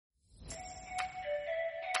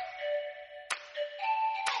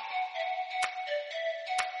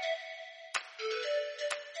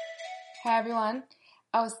Hi everyone.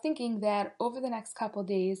 I was thinking that over the next couple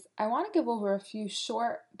days, I want to give over a few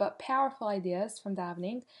short but powerful ideas from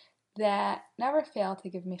davening that never fail to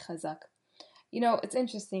give me chazak. It's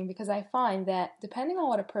interesting because I find that depending on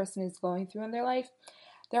what a person is going through in their life,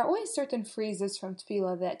 there are always certain phrases from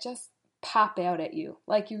tefillah that just pop out at you,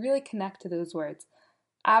 like you really connect to those words.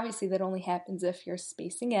 Obviously, that only happens if you're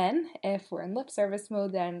spacing in. If we're in lip service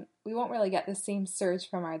mode, then we won't really get the same surge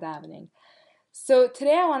from our davening. So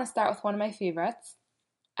today I want to start with one of my favorites.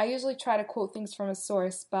 I usually try to quote things from a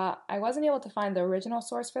source, but I wasn't able to find the original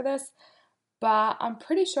source for this. But I'm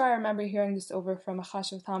pretty sure I remember hearing this over from a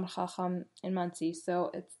Chashuv Talmid Chacham in Monsey,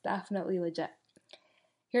 so it's definitely legit.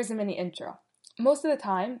 Here's a mini intro. Most of the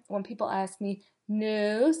time, when people ask me,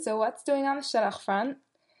 "No, so what's doing on the shidduch front?"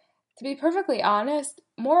 To be perfectly honest,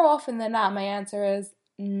 more often than not, my answer is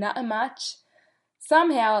not much.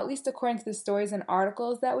 Somehow, at least according to the stories and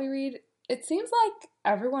articles that we read, it seems like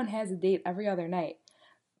everyone has a date every other night.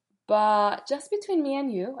 But just between me and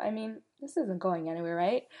you, this isn't going anywhere,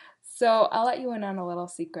 right? So I'll let you in on a little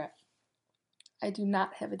secret. I do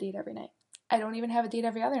not have a date every night. I don't even have a date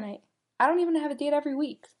every other night. I don't even have a date every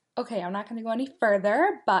week. Okay, I'm not going to go any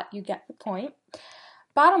further, but you get the point.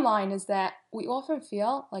 Bottom line is that we often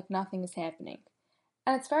feel like nothing is happening.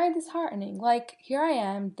 And it's very disheartening. Like, here I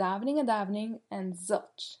am, davening, and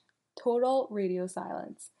zilch. Total radio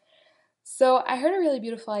silence. So I heard a really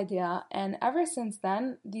beautiful idea, and ever since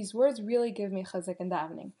then, these words really give me chazak in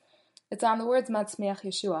davening. It's on the words Matzmiach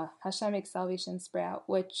Yeshua, Hashem makes salvation sprout,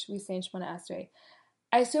 which we say in Shemona Esrei.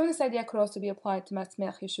 I assume this idea could also be applied to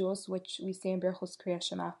Matzmiach Yeshuos, which we say in Berchos Kriya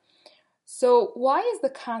Shema. So why is the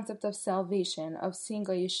concept of salvation, of seeing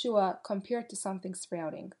a Yeshua, compared to something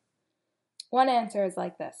sprouting? One answer is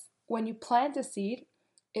like this. When you plant a seed,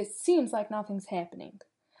 it seems like nothing's happening.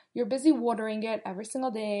 You're busy watering it every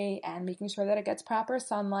single day and making sure that it gets proper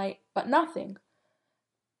sunlight, but nothing.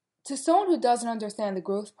 To someone who doesn't understand the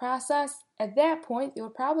growth process, at that point, they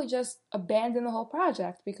would probably just abandon the whole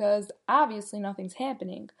project because obviously nothing's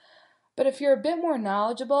happening. But if you're a bit more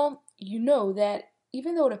knowledgeable, you know that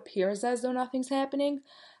even though it appears as though nothing's happening,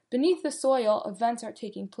 beneath the soil, events are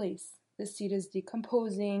taking place. The seed is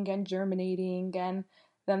decomposing and germinating, and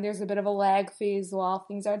then there's a bit of a lag phase while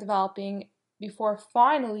things are developing before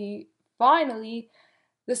finally,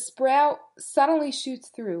 the sprout suddenly shoots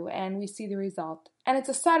through and we see the result. And it's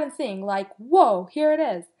a sudden thing, like, whoa, here it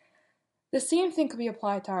is. The same thing could be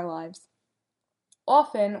applied to our lives.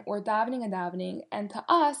 Often, we're davening, and to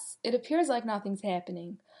us, it appears like nothing's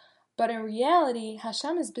happening. But in reality,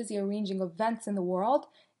 Hashem is busy arranging events in the world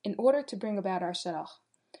in order to bring about our shidduch.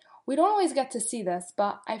 We don't always get to see this,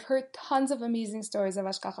 but I've heard tons of amazing stories of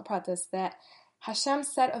Hashgacha Pratis that Hashem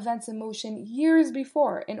set events in motion years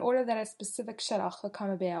before in order that a specific shidduch could come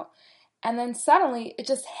about. And then suddenly, it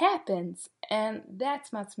just happens, and that's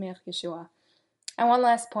Matzmiach Yeshua. And one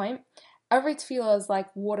last point, every tefillah is like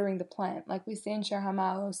watering the plant, like we say in Shir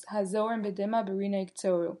HaMa'alos, Hazor and Bedima Berina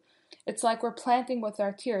Yiktoru. It's like we're planting with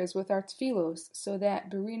our tears, with our tefillos, so that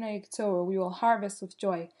Berina Yiktoru we will harvest with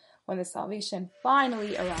joy when the salvation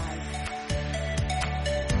finally arrives.